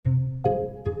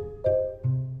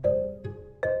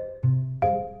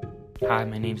Hi,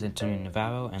 my name's Antonio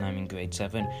Navarro, and I'm in grade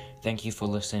 7. Thank you for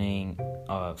listening,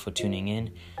 for tuning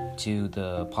in to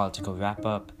the political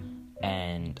wrap-up,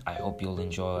 and I hope you'll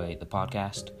enjoy the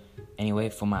podcast. Anyway,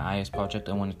 for my IS project,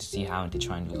 I wanted to see how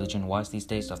intertwined religion was these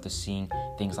days after seeing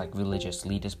things like religious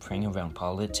leaders praying around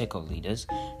political leaders,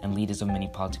 and leaders of many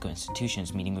political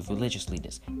institutions meeting with religious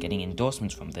leaders, getting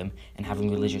endorsements from them, and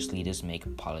having religious leaders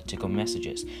make political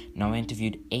messages. Now, I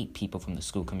interviewed 8 people from the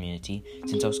school community.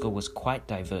 Since our school was quite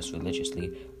diverse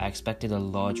religiously, I expected a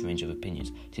large range of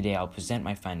opinions. Today, I'll present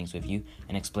my findings with you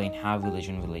and explain how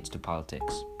religion relates to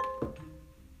politics.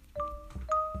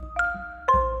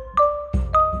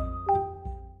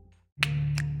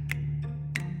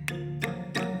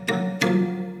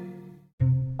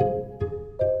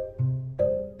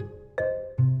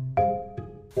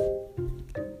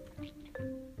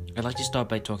 I'd like to start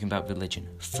by talking about religion,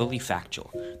 fully factual.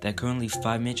 There are currently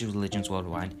 5 major religions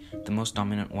worldwide, the most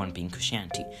dominant one being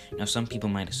Christianity. Now, some people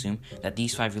might assume that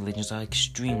these 5 religions are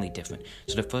extremely different,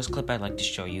 so the first clip I'd like to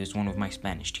show you is one of my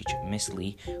Spanish teacher, Miss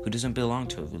Lee, who doesn't belong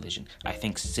to a religion. I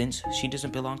think since she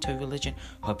doesn't belong to a religion,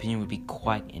 her opinion would be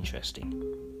quite interesting.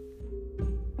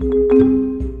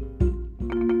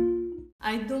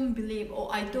 I don't believe or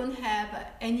I don't have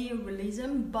any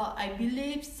religion, but I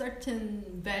believe certain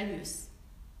values.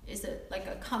 Is like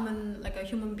a common, like a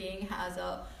human being has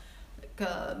a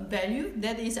value.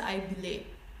 That is, I believe.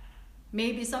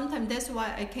 Maybe sometimes that's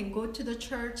why I can go to the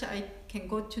church. I can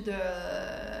go to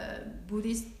the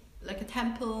Buddhist, like a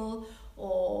temple,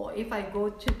 or if I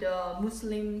go to the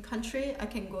Muslim country, I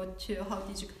can go to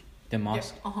The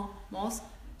mosque. Mosque.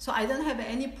 So I don't have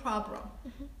any problem.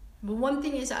 Mm-hmm. But one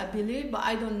thing is I believe, but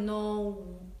I don't know.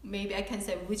 Maybe I can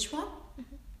say which one.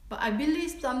 But I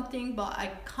believe something, but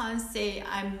I can't say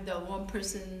I'm the one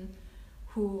person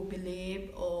who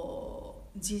believe or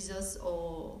Jesus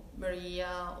or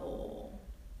Maria or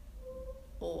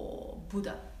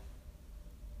Buddha.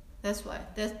 That's why.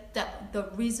 That's the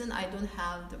reason I don't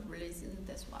have the religion.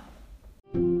 That's why.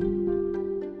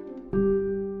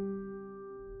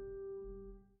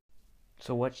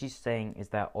 So what she's saying is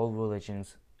that all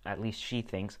religions, at least she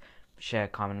thinks, share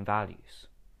common values.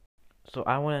 So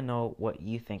I want to know what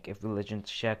you think if religions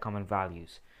share common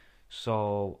values.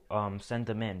 So send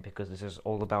them in, because this is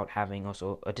all about having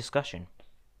also a discussion.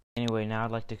 Anyway, now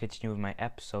I'd like to continue with my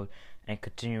episode, and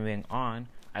continuing on,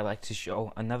 I'd like to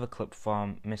show another clip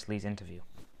from Miss Lee's interview.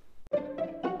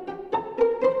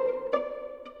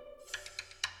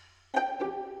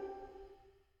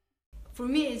 For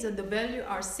me, is the value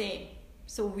are same.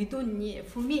 So we don't need.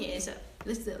 For me, it's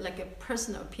like a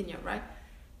personal opinion, right?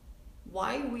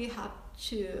 Why we have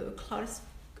to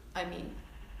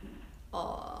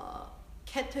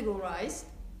categorize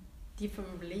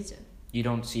different religion? You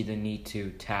don't see the need to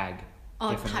tag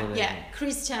different religion? Yeah,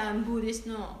 Christian, Buddhist,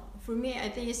 no. For me, I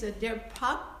think it's their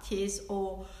practice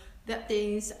or that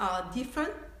things are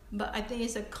different, but I think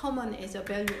it's a common, it's a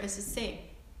value is the same.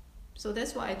 So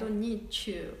that's why I don't need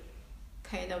to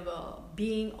kind of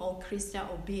being a Christian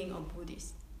or being a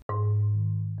Buddhist.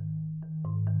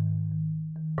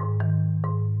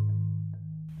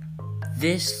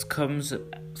 This comes,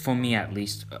 for me at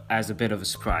least, as a bit of a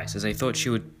surprise, as I thought she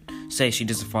would say she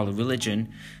doesn't follow religion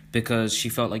because she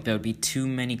felt like there would be too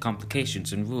many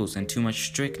complications and rules and too much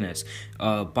strictness.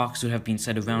 A box would have been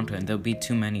set around her and there would be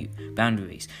too many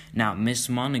boundaries. Now, Miss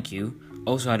Montague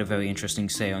also had a very interesting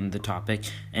say on the topic,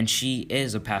 and she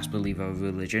is a past believer of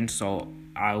religion, so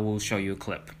I will show you a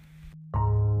clip.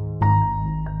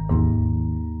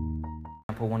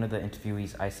 One of the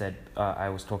interviewees I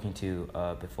was talking to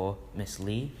before, Miss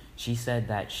Lee, she said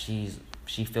that she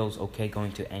feels okay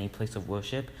going to any place of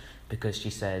worship because she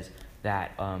says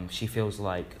that she feels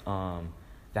like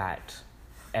that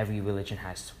every religion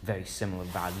has very similar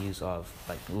values of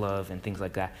like love and things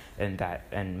like that, and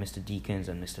Mr. Deacons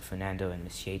and Mr. Fernando and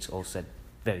Miss Yates all said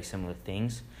very similar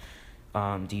things.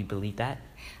 Do you believe that?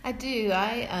 I do.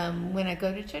 When I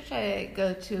go to church, I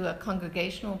go to a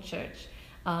congregational church.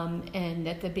 And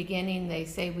at the beginning, they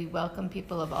say we welcome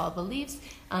people of all beliefs,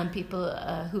 people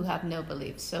who have no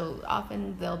beliefs. So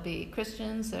often there'll be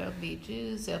Christians, there'll be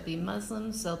Jews, there'll be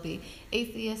Muslims, there'll be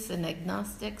atheists and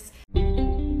agnostics.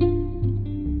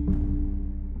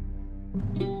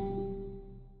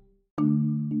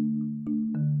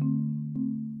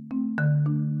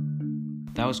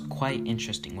 That was quite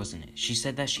interesting, wasn't it? She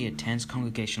said that she attends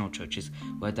congregational churches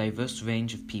where a diverse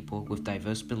range of people with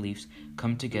diverse beliefs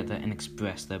come together and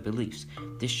express their beliefs.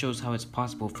 This shows how it's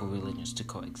possible for religions to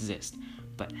coexist.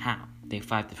 But how? There are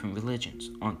 5 different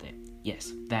religions, aren't there?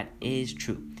 Yes, that is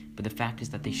true. But the fact is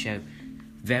that they share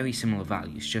very similar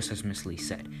values, just as Miss Lee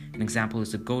said. An example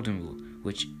is the Golden Rule,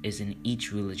 which is in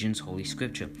each religion's holy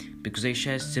scripture. Because they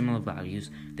share similar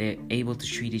values, they are able to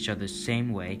treat each other the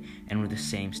same way and with the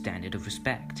same standard of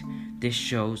respect. This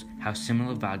shows how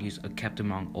similar values are kept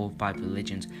among all 5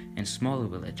 religions and smaller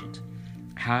religions.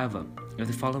 However, if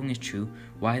the following is true,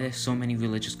 why are there so many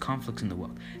religious conflicts in the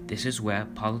world? This is where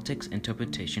politics,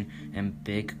 interpretation, and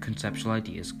big conceptual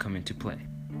ideas come into play.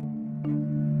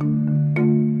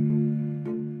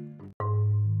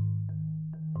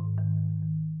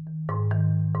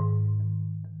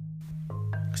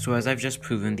 So as I've just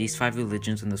proven, these 5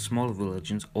 religions and the smaller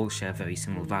religions all share very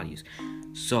similar values.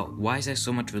 So, why is there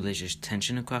so much religious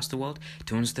tension across the world?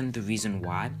 To understand the reason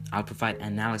why, I'll provide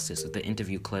analysis of the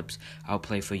interview clips I'll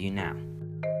play for you now.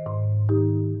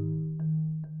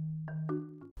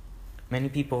 Many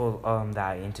people that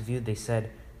I interviewed, they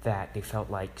said that they felt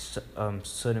like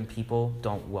certain people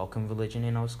don't welcome religion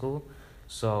in our school.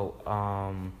 So,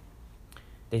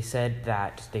 they said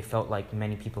that they felt like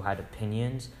many people had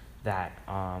opinions that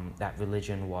that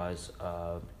religion was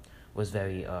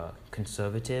very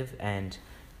conservative, and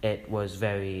it was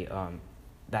very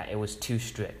that it was too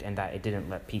strict, and that it didn't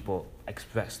let people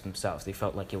express themselves. They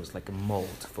felt like it was like a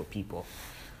mold for people.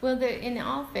 Well, in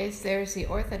all faiths, there's the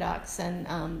Orthodox and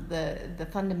the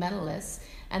fundamentalists,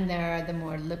 and there are the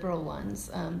more liberal ones.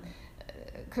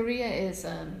 Korea is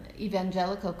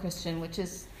evangelical Christian, which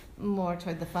is more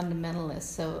toward the fundamentalists.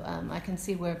 So I can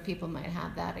see where people might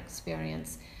have that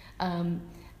experience.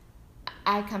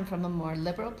 I come from a more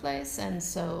liberal place, and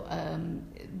so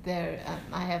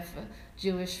I have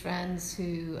Jewish friends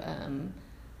who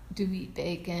do eat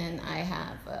bacon. I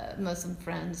have Muslim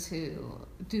friends who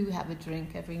do have a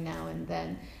drink every now and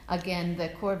then. Again, the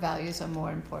core values are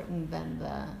more important than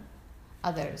the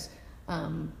others,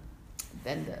 than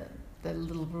the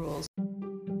little rules.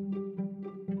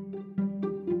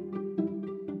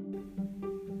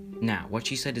 Now, what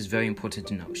she said is very important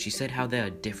to know. She said how there are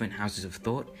different houses of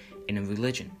thought in a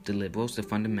religion: the liberals, the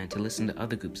fundamentalists, and the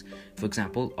other groups. For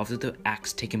example, after the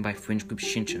acts taken by fringe group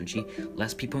Shincheonji,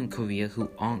 less people in Korea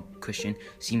who aren't Christian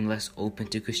seem less open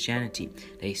to Christianity.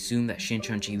 They assume that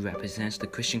Shincheonji represents the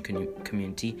Christian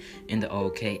community in the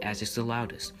ROK as it's the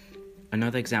loudest.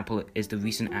 Another example is the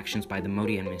recent actions by the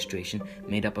Modi administration,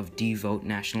 made up of devout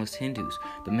nationalist Hindus.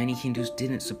 But many Hindus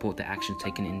didn't support the actions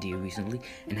taken in India recently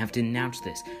and have denounced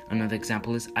this. Another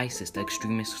example is ISIS, the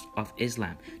extremists of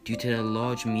Islam. Due to their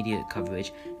large media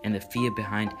coverage and the fear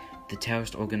behind the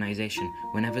terrorist organization,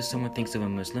 whenever someone thinks of a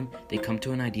Muslim, they come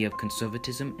to an idea of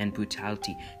conservatism and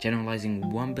brutality, generalizing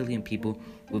 1 billion people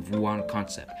with one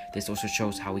concept. This also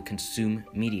shows how we consume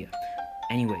media.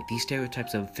 Anyway, these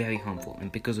stereotypes are very harmful,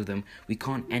 and because of them, we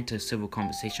can't enter a civil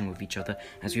conversation with each other,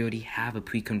 as we already have a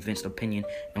pre-convinced opinion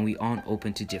and we aren't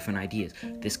open to different ideas.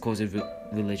 This causes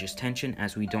religious tension,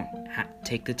 as we don't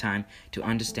take the time to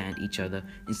understand each other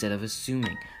instead of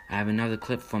assuming. I have another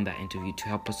clip from that interview to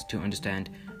help us to understand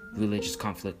religious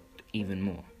conflict even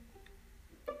more.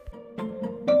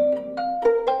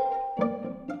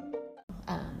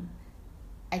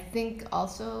 I think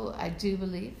also, I do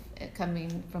believe,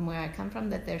 coming from where I come from,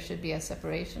 that there should be a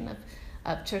separation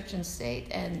of church and state,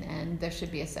 and there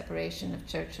should be a separation of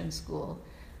church and school,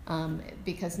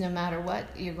 because no matter what,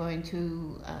 you're going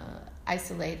to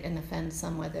isolate and offend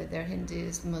some, whether they're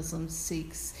Hindus, Muslims,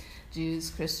 Sikhs, Jews,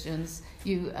 Christians.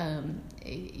 You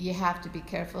have to be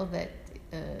careful that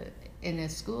in a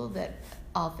school that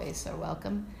all faiths are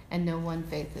welcome and no one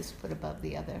faith is put above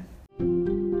the other.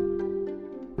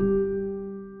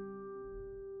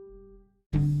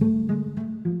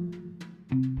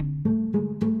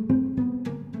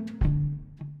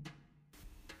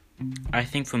 I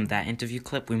think from that interview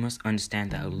clip, we must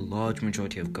understand that a large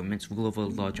majority of governments rule over a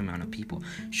large amount of people.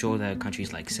 Sure, there are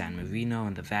countries like San Marino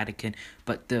and the Vatican,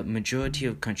 but the majority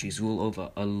of countries rule over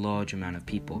a large amount of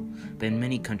people. But in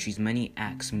many countries, many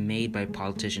acts made by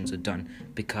politicians are done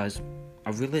because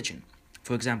of religion.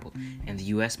 For example, in the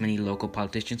US, many local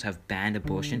politicians have banned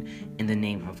abortion in the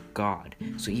name of God.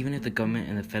 So even if the government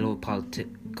and the federal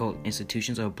political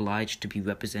institutions are obliged to be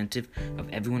representative of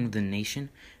everyone of the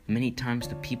nation, many times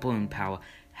the people in power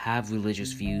have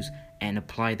religious views and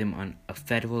apply them on a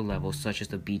federal level, such as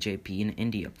the BJP in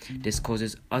India. This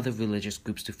causes other religious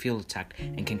groups to feel attacked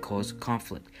and can cause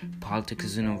conflict. Politics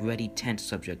is an already tense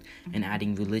subject, and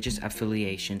adding religious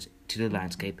affiliations to the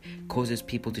landscape causes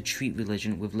people to treat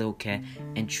religion with little care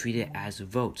and treat it as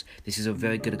votes. This is a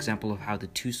very good example of how the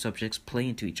two subjects play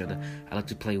into each other. I'd like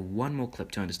to play one more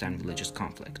clip to understand religious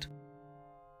conflict.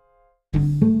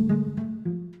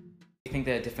 I think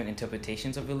there are different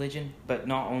interpretations of religion, but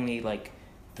not only like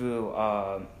through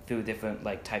different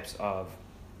like types of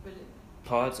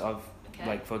parts of, Okay.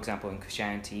 like, for example, in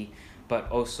Christianity, but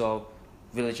also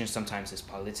religion sometimes is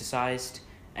politicized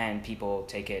and people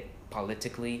take it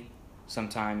politically.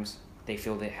 Sometimes they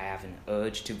feel they have an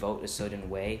urge to vote a certain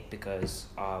way because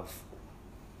of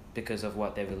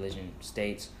what their religion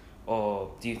states.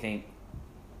 Or do you think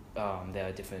there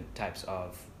are different types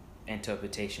of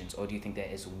interpretations, or do you think there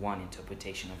is one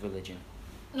interpretation of religion?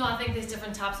 No, I think there's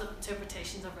different types of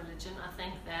interpretations of religion. I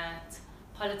think that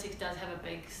politics does have a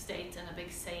big state and a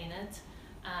big say in it.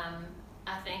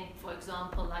 I think, for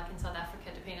example, like in South Africa,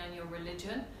 depending on your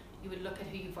religion, you would look at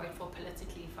who you vote for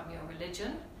politically from your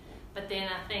religion. But then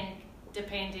I think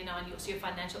depending on your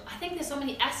financial, I think there's so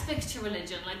many aspects to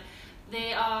religion. Like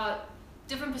there are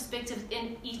different perspectives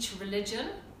in each religion,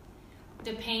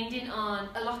 depending on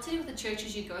a lot to do with the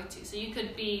churches you go to. So you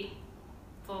could be,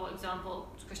 for example,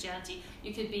 Christianity,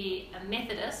 you could be a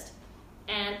Methodist,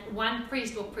 and one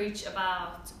priest will preach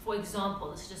about, for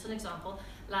example, this is just an example,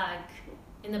 like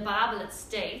in the Bible it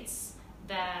states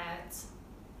that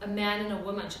a man and a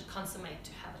woman should consummate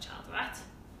to have a child, right?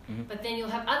 Mm-hmm. But then you'll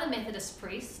have other Methodist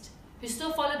priests who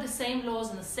still follow the same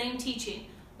laws and the same teaching,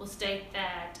 will state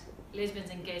that lesbians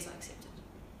and gays are accepted.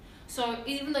 So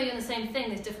even though you're in the same thing,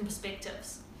 there's different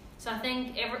perspectives. So I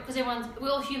think because we're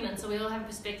all human, so we all have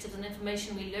perspectives, and the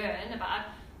information we learn about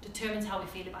determines how we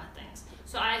feel about things.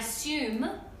 So I assume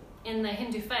in the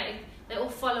Hindu faith, they all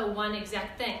follow one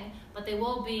exact thing, but there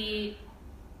will be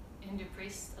Hindu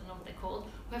priests, I don't know what they're called,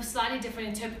 who have slightly different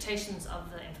interpretations of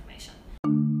the information.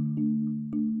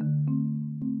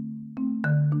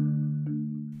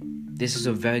 This is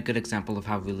a very good example of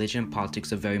how religion and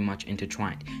politics are very much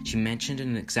intertwined. She mentioned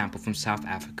an example from South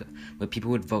Africa, where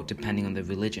people would vote depending on their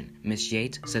religion. Ms.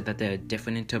 Yates said that there are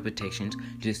different interpretations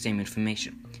to the same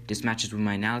information. This matches with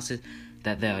my analysis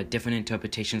that there are different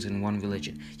interpretations in one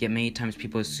religion, yet many times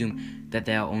people assume that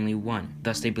there are only one.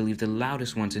 Thus, they believe the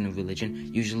loudest ones in a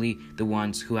religion, usually the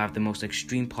ones who have the most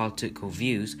extreme political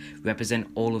views, represent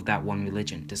all of that one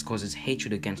religion. This causes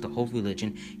hatred against the whole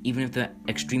religion, even if the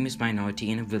extremist minority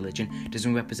in a religion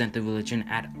doesn't represent the religion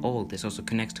at all. This also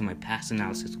connects to my past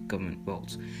analysis of government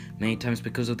roles. Many times,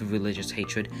 because of the religious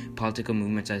hatred, political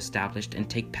movements are established and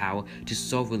take power to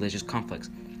solve religious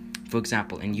conflicts. For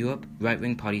example, in Europe,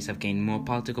 right-wing parties have gained more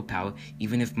political power,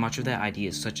 even if much of their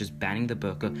ideas, such as banning the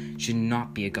burqa, should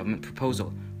not be a government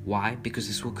proposal. Why? Because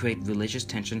this will create religious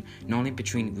tension not only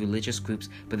between religious groups,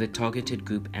 but the targeted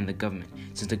group and the government.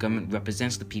 Since the government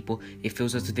represents the people, it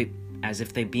feels as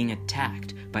if they're being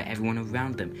attacked by everyone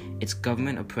around them. It's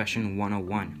government oppression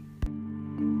 101.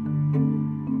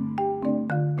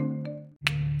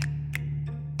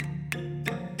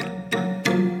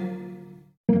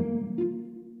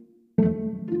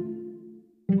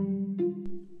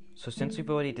 So since we've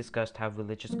already discussed how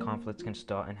religious conflicts can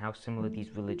start and how similar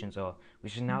these religions are, we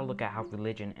should now look at how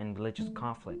religion and religious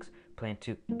conflicts play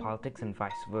into politics and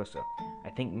vice versa.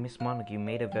 I think Miss Montague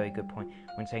made a very good point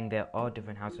when saying there are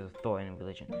different houses of thought in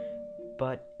religion.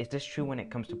 But is this true when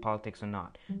it comes to politics or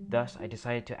not? Thus, I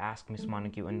decided to ask Miss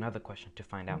Montague another question to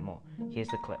find out more. Here's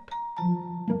the clip.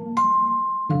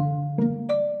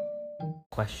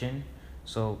 Question.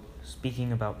 So,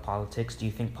 speaking about politics, do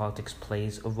you think politics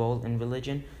plays a role in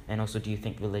religion? And also, do you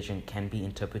think religion can be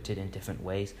interpreted in different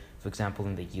ways? For example,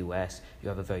 in the US, you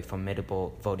have a very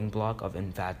formidable voting bloc of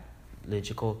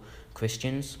evangelical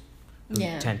Christians who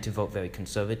tend to vote very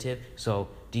conservative. So,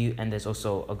 and there's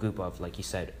also a group of, like you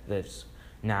said, there's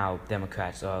now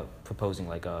Democrats are proposing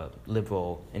like a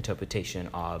liberal interpretation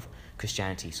of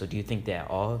Christianity. So, do you think there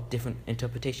are different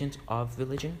interpretations of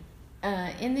religion?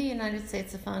 In the United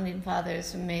States, the Founding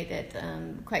Fathers made it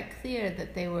quite clear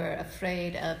that they were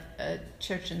afraid of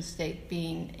church and state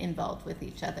being involved with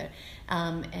each other.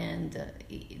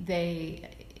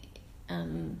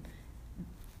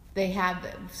 We have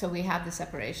the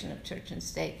separation of church and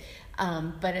state.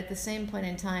 But at the same point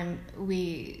in time,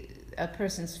 a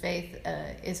person's faith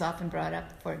is often brought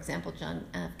up. For example, John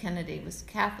F. Kennedy was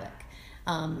Catholic,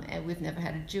 and we've never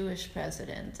had a Jewish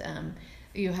president.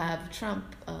 You have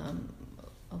Trump,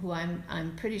 who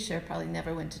I'm pretty sure probably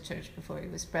never went to church before he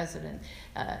was president.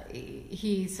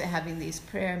 He's having these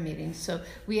prayer meetings. So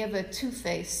we have a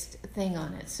two-faced thing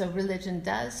on it. So religion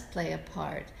does play a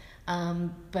part,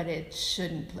 but it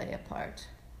shouldn't play a part.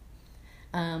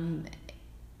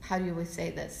 How do we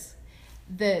say this?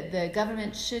 The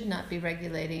government should not be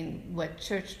regulating what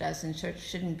church does, and church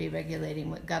shouldn't be regulating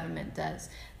what government does.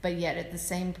 But yet, at the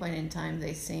same point in time,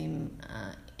 they seem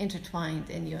intertwined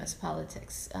in U.S.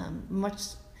 politics.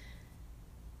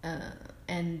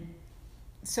 And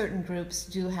certain groups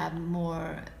do have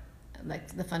more,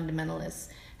 like the fundamentalists,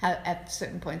 at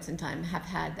certain points in time, have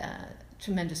had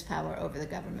tremendous power over the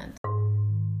government.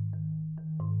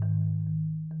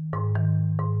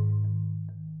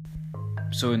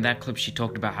 So in that clip, she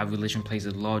talked about how religion plays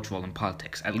a large role in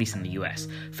politics, at least in the US.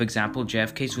 For example,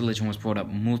 JFK's religion was brought up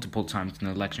multiple times in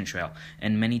the election trail,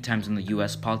 and many times in the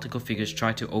US, political figures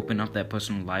try to open up their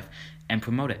personal life and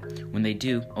promote it. When they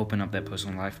do open up their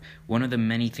personal life, one of the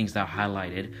many things that are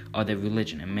highlighted are their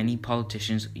religion, and many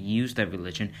politicians use their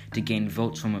religion to gain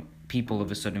votes from people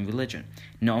of a certain religion.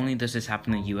 Not only does this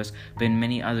happen in the US, but in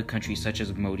many other countries such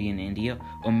as Modi in India,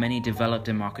 or many developed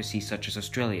democracies such as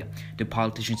Australia, the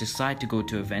politicians decide to go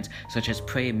to events such as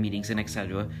prayer meetings and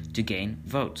etc. to gain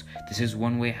votes. This is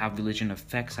one way how religion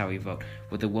affects how we vote,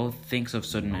 what the world thinks of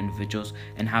certain individuals,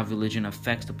 and how religion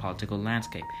affects the political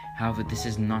landscape. However, this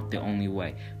is not the only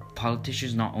way.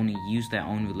 Politicians not only use their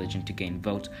own religion to gain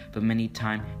votes, but many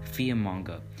times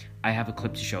fearmonger. I have a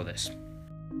clip to show this.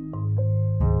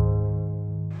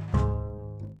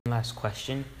 Last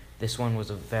question. This one was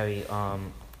a very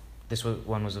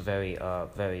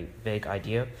very vague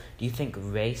idea. Do you think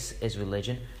race is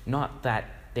religion? Not that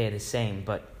they're the same,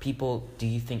 but do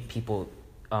you think people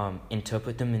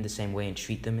interpret them in the same way and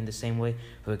treat them in the same way?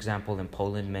 For example, in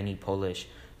Poland, many Polish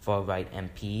far-right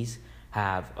MPs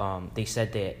have they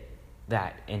said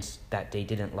that they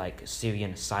didn't like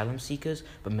Syrian asylum seekers,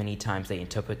 but many times they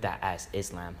interpret that as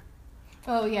Islam.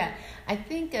 Oh yeah, I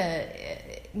think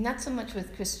not so much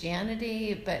with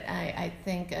Christianity, but I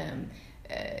think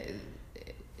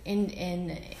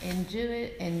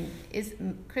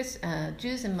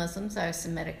Jews and Muslims are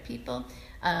Semitic people.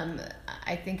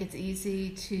 I think it's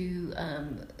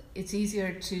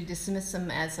easier to dismiss them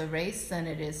as a race than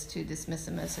it is to dismiss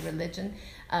them as a religion.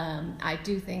 I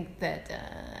do think that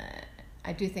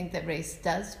race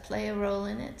does play a role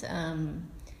in it,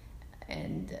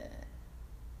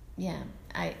 yeah,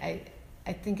 I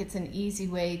think it's an easy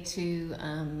way to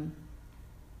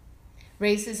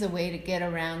race is a way to get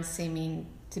around seeming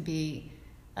to be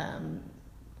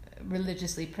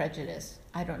religiously prejudiced.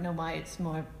 I don't know why it's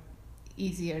more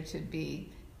easier to be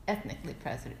ethnically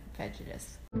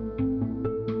prejudiced.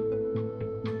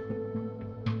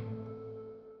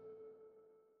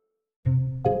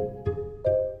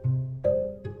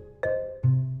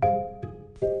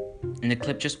 In the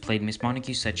clip just played, Miss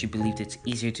Montague said she believed it's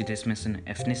easier to dismiss an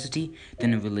ethnicity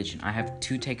than a religion. I have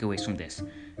two takeaways from this.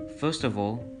 First of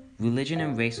all, religion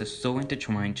and race are so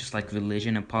intertwined, just like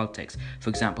religion and politics. For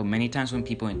example, many times when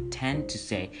people intend to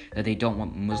say that they don't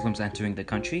want Muslims entering the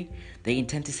country, they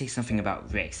intend to say something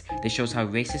about race. This shows how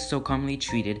race is so commonly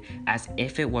treated as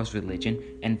if it was religion,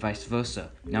 and vice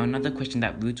versa. Now, another question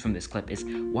that roots from this clip is,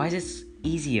 why is it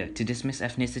easier to dismiss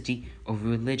ethnicity over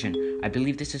religion? I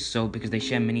believe this is so because they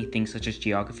share many things such as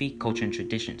geography, culture, and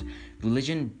traditions.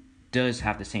 Religion does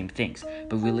have the same things,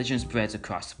 but religion spreads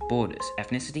across borders.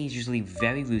 Ethnicity is usually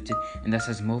very rooted and thus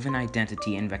has more of an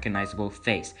identity and recognizable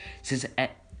face. Since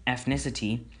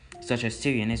ethnicity, such as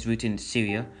Syrian, is rooted in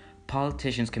Syria,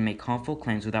 politicians can make harmful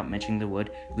claims without mentioning the word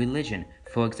religion.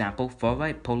 For example,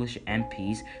 far-right Polish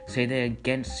MPs say they're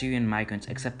against Syrian migrants,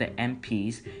 except the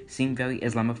MPs seem very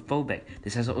Islamophobic.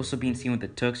 This has also been seen with the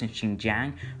Turks in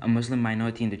Xinjiang, a Muslim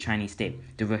minority in the Chinese state.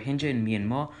 The Rohingya in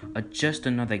Myanmar are just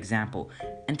another example.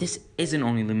 And this isn't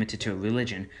only limited to a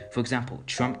religion. For example,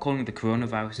 Trump calling the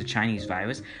coronavirus a Chinese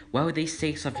virus. Why would they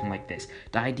say something like this?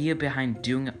 The idea behind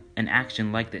doing an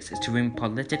action like this is to remain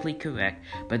politically correct,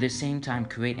 but at the same time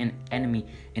create an enemy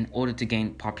in order to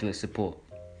gain popular support.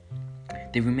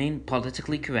 They remain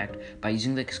politically correct by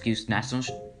using the excuse national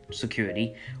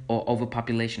security or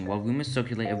overpopulation, while rumors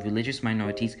circulate of religious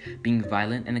minorities being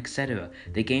violent and etc.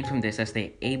 They gain from this as they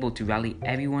are able to rally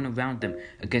everyone around them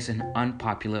against an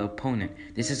unpopular opponent.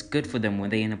 This is good for them when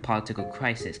they're in a political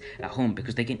crisis at home,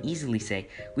 because they can easily say,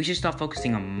 we should stop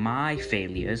focusing on my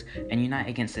failures and unite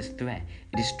against this threat.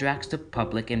 It distracts the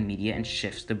public and media and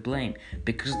shifts the blame.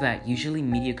 Because of that, usually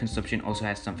media consumption also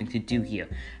has something to do here.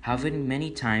 However,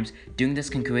 many times doing this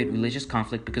can create religious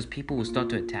conflict because people will start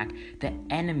to attack the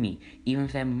enemy, even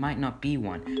if there might not be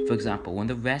one. For example, when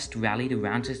the West rallied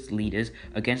around its leaders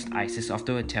against ISIS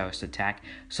after a terrorist attack,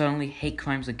 suddenly hate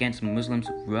crimes against Muslims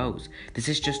rose. This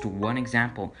is just one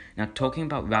example. Now, talking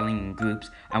about rallying in groups,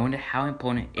 I wonder how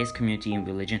important is community in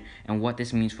religion and what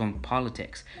this means from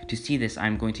politics. To see this,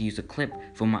 I'm going to use a clip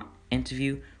from my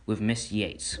interview with Miss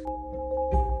Yates.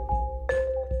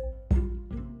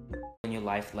 In your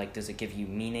life, does it give you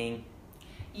meaning?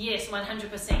 Yes,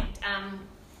 100%.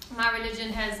 My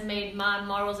religion has made my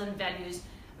morals and values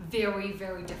very,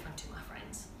 very different to my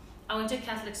friends. I went to a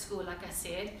Catholic school, like I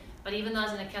said, but even though I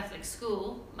was in a Catholic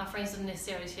school, my friends didn't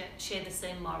necessarily share the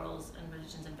same morals and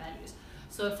religions and values.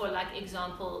 So for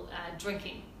example,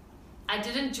 drinking. I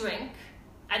didn't drink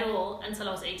at all until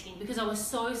I was 18 because I was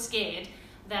so scared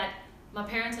that my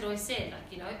parents had always said,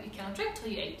 like, you know, you cannot drink till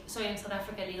you're 8. So in South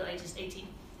Africa, legal age is 18.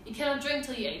 You cannot drink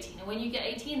till you're 18, and when you get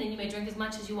 18, then you may drink as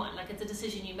much as you want. Like, it's a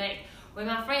decision you make. When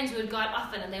my friends would go out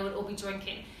often, and they would all be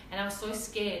drinking, and I was so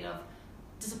scared of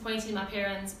disappointing my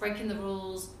parents, breaking the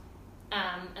rules,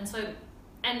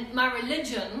 and my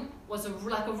religion was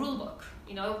like a rule book,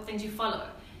 you know, things you follow.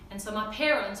 And so my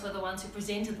parents were the ones who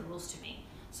presented the rules to me.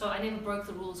 So I never broke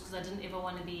the rules because I didn't ever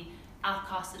want to be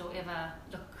outcasted or ever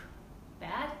look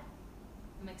bad.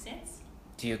 Makes sense?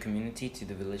 To your community, to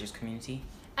the religious community?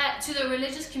 To the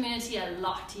religious community, a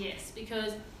lot, yes,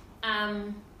 because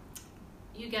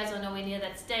you guys are nowhere near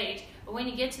that stage. But when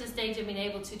you get to the stage of being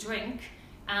able to drink,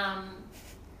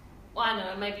 well, I don't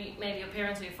know, maybe your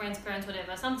parents or your friends' parents,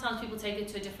 whatever. Sometimes people take it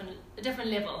to a different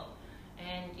level,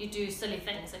 and you do silly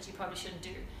things that you probably shouldn't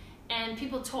do. And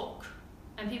people talk,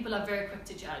 and people are very quick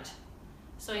to judge.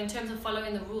 So in terms of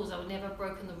following the rules, I would never have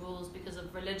broken the rules because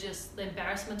of the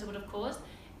embarrassment it would have caused,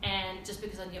 and just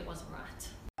because I knew it wasn't right.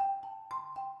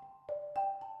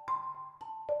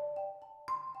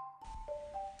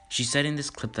 She said in this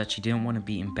clip that she didn't want to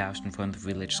be embarrassed in front of the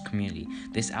religious community.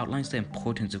 This outlines the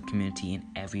importance of community in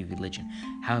every religion.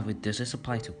 However, does this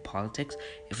apply to politics?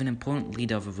 If an important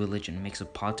leader of a religion makes a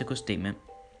political statement,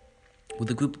 will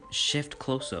the group shift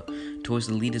closer towards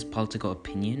the leader's political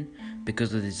opinion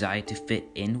because of the desire to fit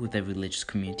in with their religious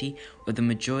community? Or the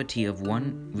majority of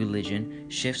one religion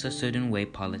shifts a certain way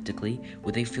politically,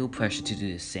 will they feel pressure to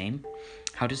do the same?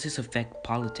 How does this affect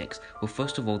politics? Well,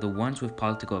 first of all, the ones with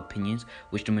political opinions,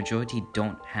 which the majority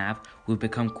don't have, will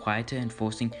become quieter,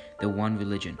 enforcing the one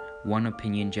religion, one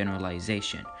opinion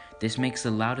generalization. This makes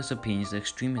the loudest opinions, the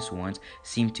extremist ones,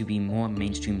 seem to be more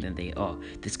mainstream than they are.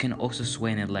 This can also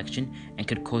sway an election and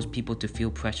could cause people to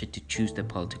feel pressure to choose their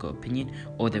political opinion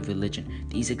or their religion.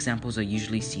 These examples are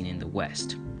usually seen in the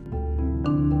West.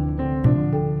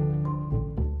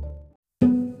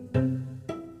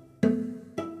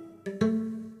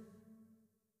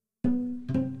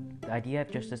 The idea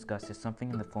I've just discussed is something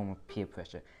in the form of peer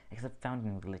pressure, except found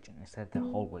in religion instead of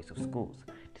the hallways of schools.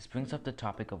 This brings up the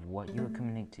topic of what you are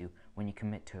committing to when you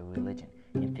commit to a religion.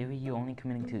 In theory, you're only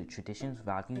committing to the traditions,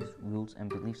 values, rules, and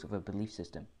beliefs of a belief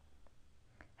system.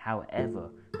 However,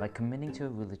 by committing to a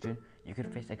religion, you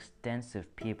could face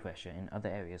extensive peer pressure in other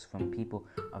areas from people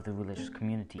of the religious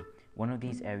community. One of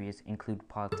these areas include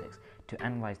politics. To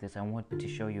analyze this, I want to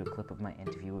show you a clip of my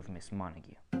interview with Miss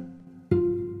Montague.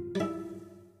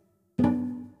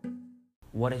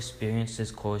 What experiences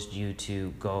caused you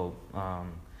to go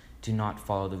to not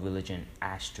follow the religion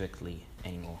as strictly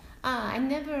anymore? I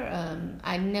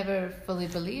never fully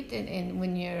believed in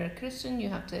when you're a Christian, you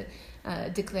have to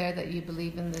declare that you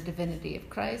believe in the divinity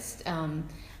of Christ.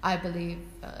 I believe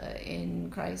in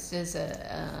Christ as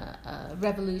a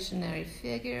revolutionary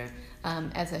figure,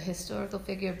 as a historical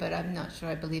figure, but I'm not sure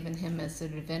I believe in him as a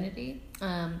divinity.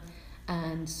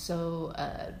 And so,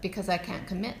 because I can't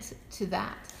commit to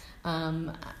that,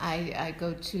 I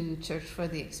go to church for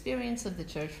the experience of the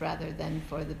church rather than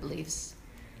for the beliefs.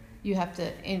 You have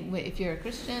to, if you're a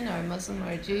Christian or a Muslim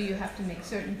or a Jew, you have to make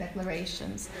certain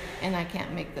declarations, and I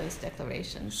can't make those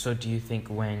declarations. So do you think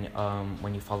when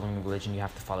you're following a religion, you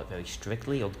have to follow it very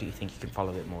strictly, or do you think you can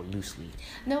follow it more loosely?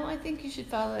 No, I think you should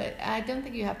follow it. I don't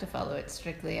think you have to follow it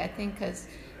strictly. I think because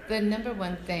the number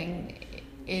one thing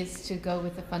is to go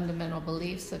with the fundamental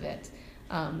beliefs of it.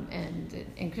 And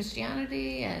in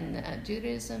Christianity and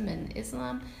Judaism and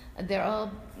Islam, they're all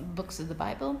books of the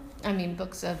Bible.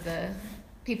 Books of the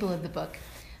people of the book.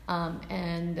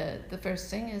 And the first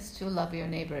thing is to love your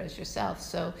neighbor as yourself.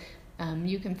 So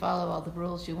you can follow all the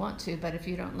rules you want to, but if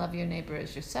you don't love your neighbor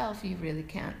as yourself, you really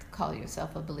can't call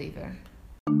yourself a believer.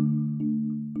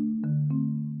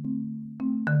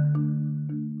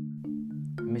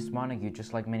 Miss Montague,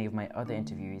 just like many of my other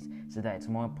interviewees, said that it's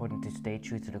more important to stay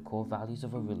true to the core values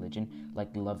of a religion, like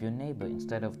love your neighbor,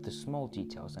 instead of the small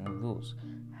details and rules.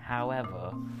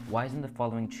 However, why isn't the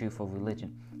following true for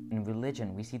religion? In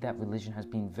religion, we see that religion has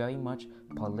been very much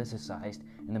politicized,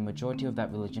 and the majority of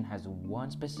that religion has one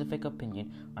specific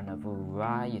opinion on a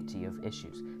variety of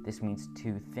issues. This means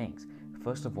two things.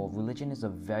 First of all, religion is a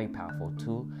very powerful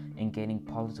tool in gaining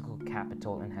political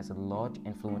capital and has a large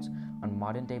influence on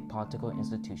modern-day political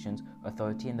institutions,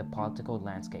 authority, and the political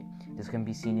landscape. This can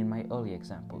be seen in my early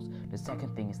examples. The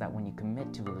second thing is that when you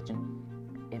commit to religion,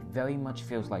 it very much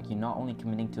feels like you're not only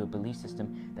committing to a belief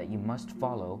system that you must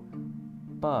follow,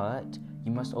 but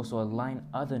you must also align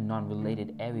other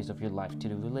non-related areas of your life to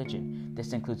the religion.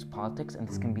 This includes politics, and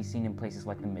this can be seen in places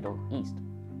like the Middle East.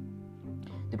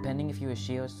 Depending if you're a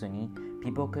Shia or Sunni,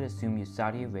 people could assume you're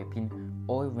Saudi Arabian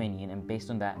or Iranian, and based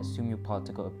on that, assume your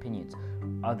political opinions.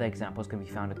 Other examples can be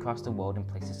found across the world in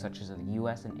places such as the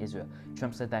US and Israel.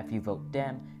 Trump said that if you vote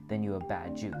Dem, then you're a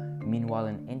bad Jew. Meanwhile,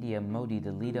 in India, Modi,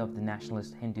 the leader of the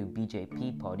nationalist Hindu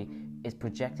BJP party, is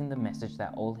projecting the message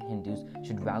that all Hindus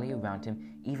should rally around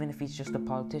him, even if he's just a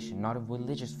politician, not a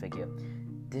religious figure.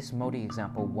 This Modi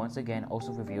example once again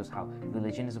also reveals how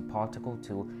religion is a political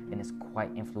tool and is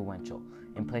quite influential.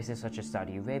 In places such as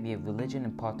Saudi Arabia, religion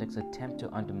and politics attempt to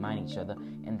undermine each other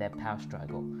in their power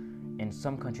struggle. In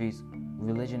some countries,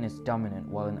 religion is dominant,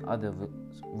 while in others,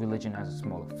 religion has a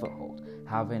smaller foothold.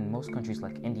 However, in most countries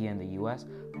like India and the US,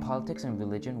 politics and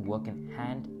religion work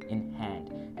hand in hand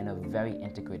and are very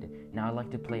integrated. Now I'd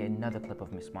like to play another clip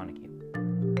of Miss Montague.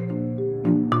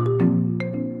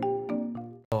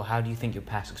 So how do you think your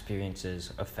past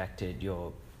experiences affected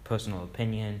your personal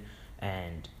opinion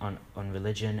and on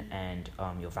religion and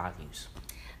your values?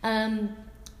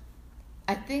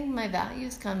 I think my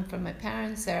values come from my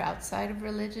parents. They're outside of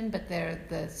religion, but they're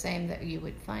the same that you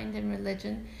would find in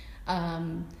religion.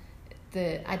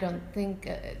 I don't think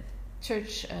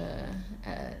church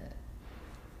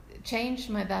changed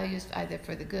my values either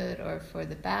for the good or for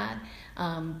the bad,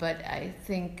 but I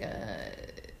think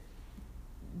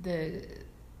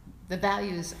the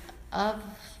values of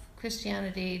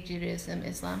Christianity, Judaism,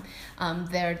 Islam,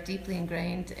 they're deeply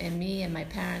ingrained in me and my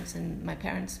parents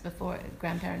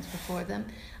grandparents before them,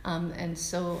 and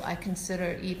so I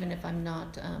consider, even if I'm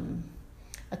not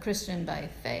a Christian by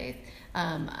faith,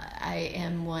 I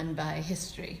am one by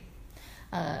history.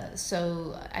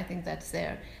 So I think that's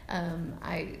there.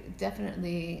 I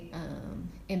definitely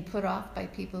am put off by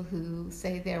people who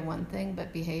say they're one thing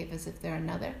but behave as if they're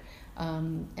another.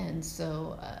 And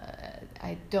so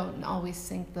I don't always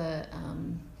think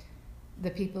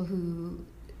the people who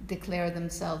declare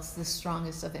themselves the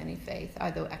strongest of any faith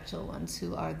are the actual ones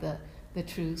who are the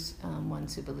true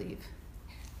ones who believe.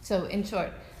 So in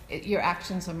short, your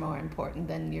actions are more important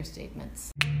than your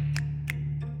statements.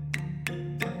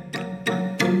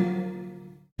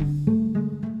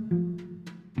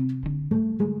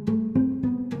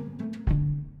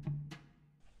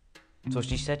 So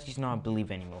she said she's not a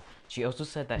believer anymore. She also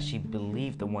said that she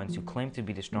believed the ones who claim to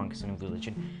be the strongest in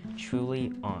religion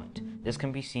truly aren't. This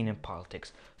can be seen in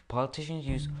politics. Politicians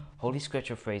use Holy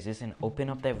Scripture phrases and open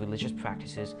up their religious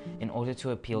practices in order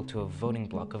to appeal to a voting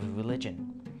bloc of a religion.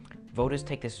 Voters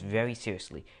take this very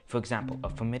seriously. For example, a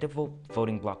formidable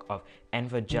voting bloc of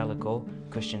evangelical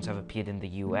Christians have appeared in the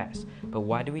US. But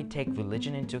why do we take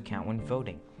religion into account when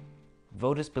voting?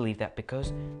 Voters believe that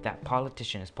because that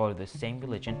politician is part of the same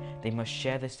religion, they must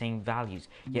share the same values,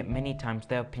 yet many times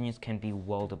their opinions can be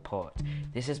worlds apart.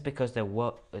 This is because their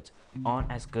words aren't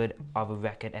as good of a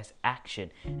record as action,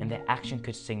 and their action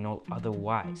could signal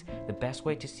otherwise. The best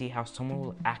way to see how someone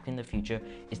will act in the future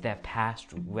is their past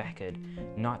record,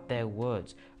 not their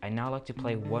words. I'd now like to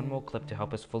play one more clip to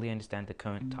help us fully understand the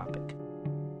current topic.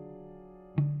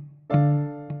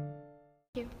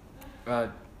 Thank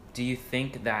you. Do you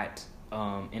think that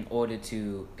in order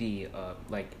to be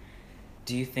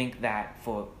do you think that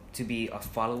to be a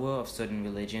follower of certain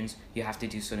religions, you have to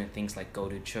do certain things like go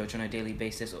to church on a daily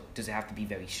basis, or does it have to be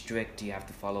very strict? Do you have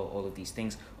to follow all of these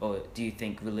things, or do you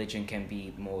think religion can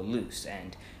be more loose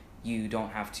and you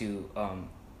don't have to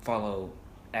follow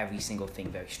every single thing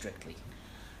very strictly?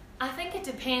 I think it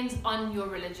depends on your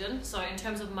religion. So in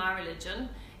terms of my religion,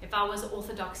 if I was an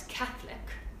Orthodox Catholic,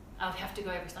 I would have to go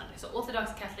every Sunday. So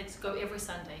Orthodox Catholics go every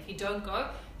Sunday. If you don't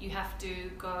go, you have to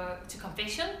go to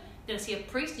confession, then see a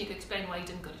priest, and you can explain why you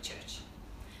didn't go to church.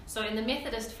 So in the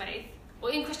Methodist faith, or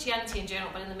in Christianity in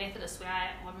general, but in the Methodist,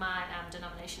 what my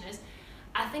denomination is,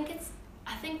 I think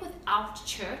without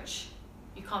church,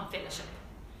 you can't fellowship.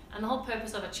 And the whole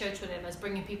purpose of a church, whatever, is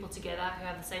bringing people together who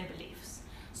have the same beliefs.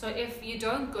 So if you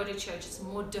don't go to church, it's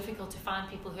more difficult to find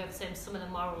people who have the same similar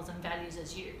morals and values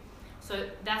as you. So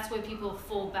that's where people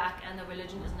fall back and the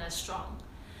religion isn't as strong.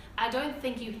 I don't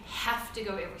think you have to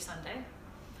go every Sunday,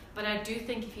 but I do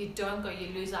think if you don't go, you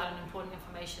lose out on important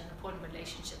information and important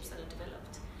relationships that are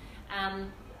developed.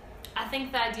 I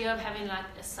think the idea of having like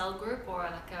a cell group or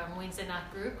like a Wednesday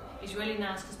night group is really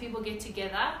nice because people get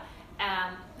together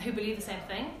who believe the same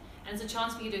thing, and it's a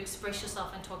chance for you to express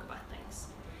yourself and talk about things.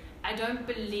 I don't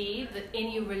believe that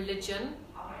any religion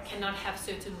cannot have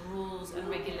certain rules and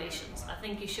regulations. I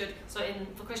think you should. So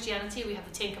for Christianity, we have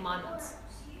the 10 Commandments.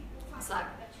 It's like,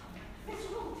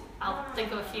 I'll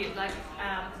think of a few, like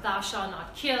thou shalt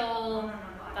not kill,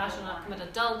 thou shalt not commit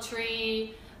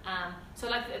adultery, so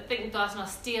like thou shalt not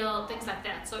steal, things like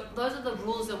that. So those are the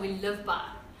rules that we live by.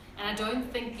 And I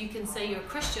don't think you can say you're a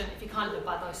Christian if you can't live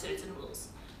by those certain rules.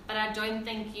 but I don't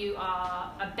think you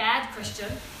are a bad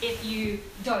Christian if you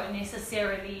don't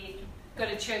necessarily go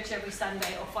to church every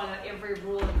Sunday or follow every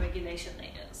rule and regulation there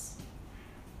is.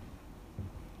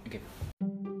 Okay.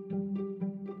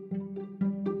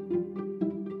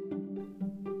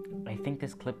 I think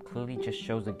this clip clearly just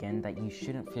shows again that you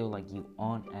shouldn't feel like you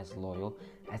aren't as loyal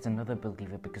as another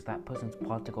believer because that person's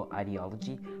political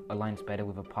ideology aligns better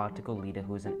with a political leader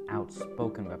who is an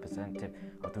outspoken representative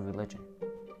of the religion.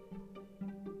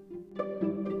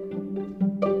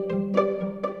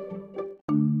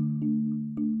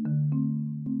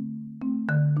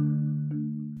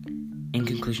 In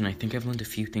conclusion, I think I've learned a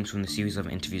few things from the series of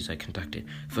interviews I conducted.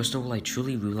 First of all, I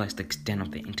truly realized the extent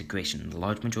of the integration in the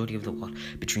large majority of the world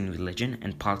between religion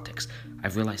and politics.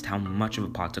 I've realized how much of a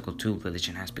political tool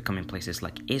religion has become in places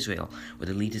like Israel, where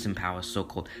the leaders in power are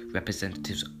so-called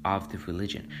representatives of the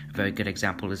religion. A very good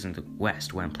example is in the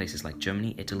West, where in places like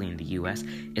Germany, Italy, and the US,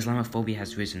 Islamophobia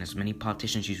has risen as many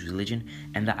politicians use religion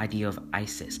and the idea of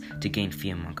ISIS to gain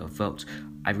fearmonger votes.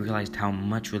 I realized how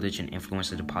much religion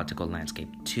influences the political landscape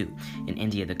too. In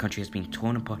India, the country has been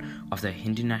torn apart after a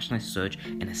Hindu nationalist surge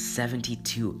in a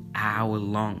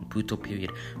 72-hour-long brutal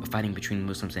period of fighting between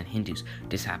Muslims and Hindus.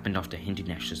 This happened after the Hindu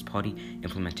Nationalist Party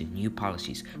implemented new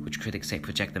policies which critics say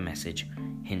project the message,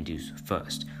 Hindus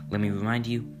first. Let me remind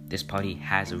you, this party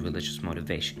has a religious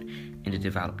motivation. In the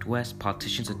developed West,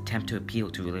 politicians attempt to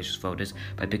appeal to religious voters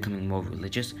by becoming more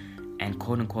religious and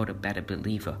quote-unquote a better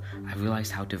believer. I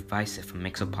realized how divisive a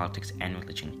mix of politics and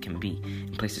religion can be.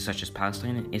 In places such as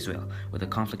Palestine and Israel, where the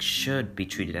conflict should be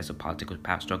treated as a political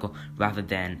power struggle rather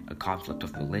than a conflict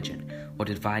of religion, or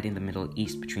the divide in the Middle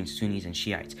East between Sunnis and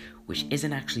Shiites, which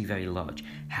isn't actually very large.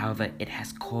 However, it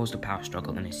has caused a power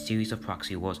struggle and a series of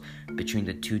proxy wars between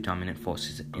the two dominant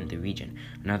forces in the region.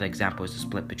 Another example is the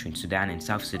split between Sudan and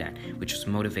South Sudan, which was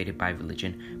motivated by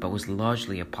religion, but was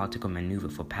largely a political maneuver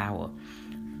for power.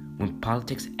 When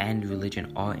politics and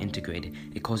religion are integrated,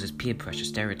 it causes peer pressure,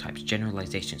 stereotypes,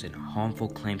 generalizations, and harmful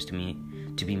claims to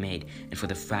be made, and for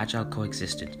the fragile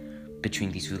coexistence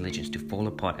between these religions to fall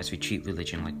apart as we treat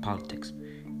religion like politics.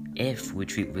 If we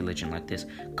treat religion like this,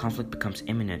 conflict becomes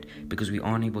imminent because we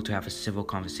aren't able to have a civil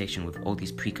conversation with all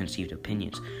these preconceived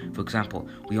opinions. For example,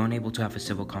 we aren't able to have a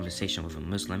civil conversation with a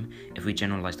Muslim if we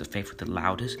generalize the faith with the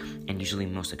loudest and usually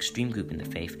most extreme group in the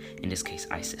faith, in this case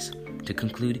ISIS. To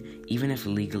conclude, even if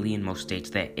legally in most states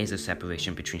there is a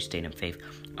separation between state and faith,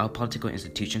 our political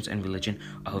institutions and religion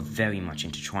are very much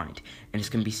intertwined, and this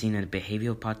can be seen in the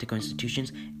behavior of political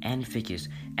institutions and figures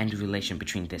and the relation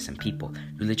between this and people.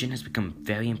 Religion has become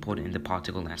very important in the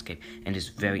political landscape and is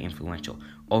very influential.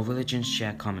 All religions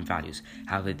share common values.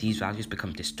 However, these values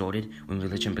become distorted when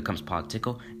religion becomes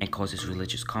political and causes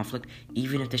religious conflict,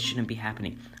 even if this shouldn't be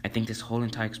happening. I think this whole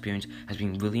entire experience has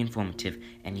been really informative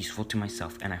and useful to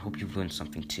myself, and I hope you've learned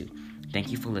something too.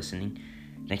 Thank you for listening.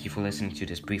 Thank you for listening to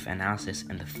this brief analysis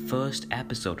and the first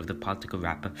episode of the Political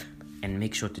Wrap-Up, and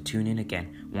make sure to tune in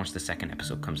again once the second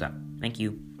episode comes out. Thank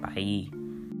you. Bye.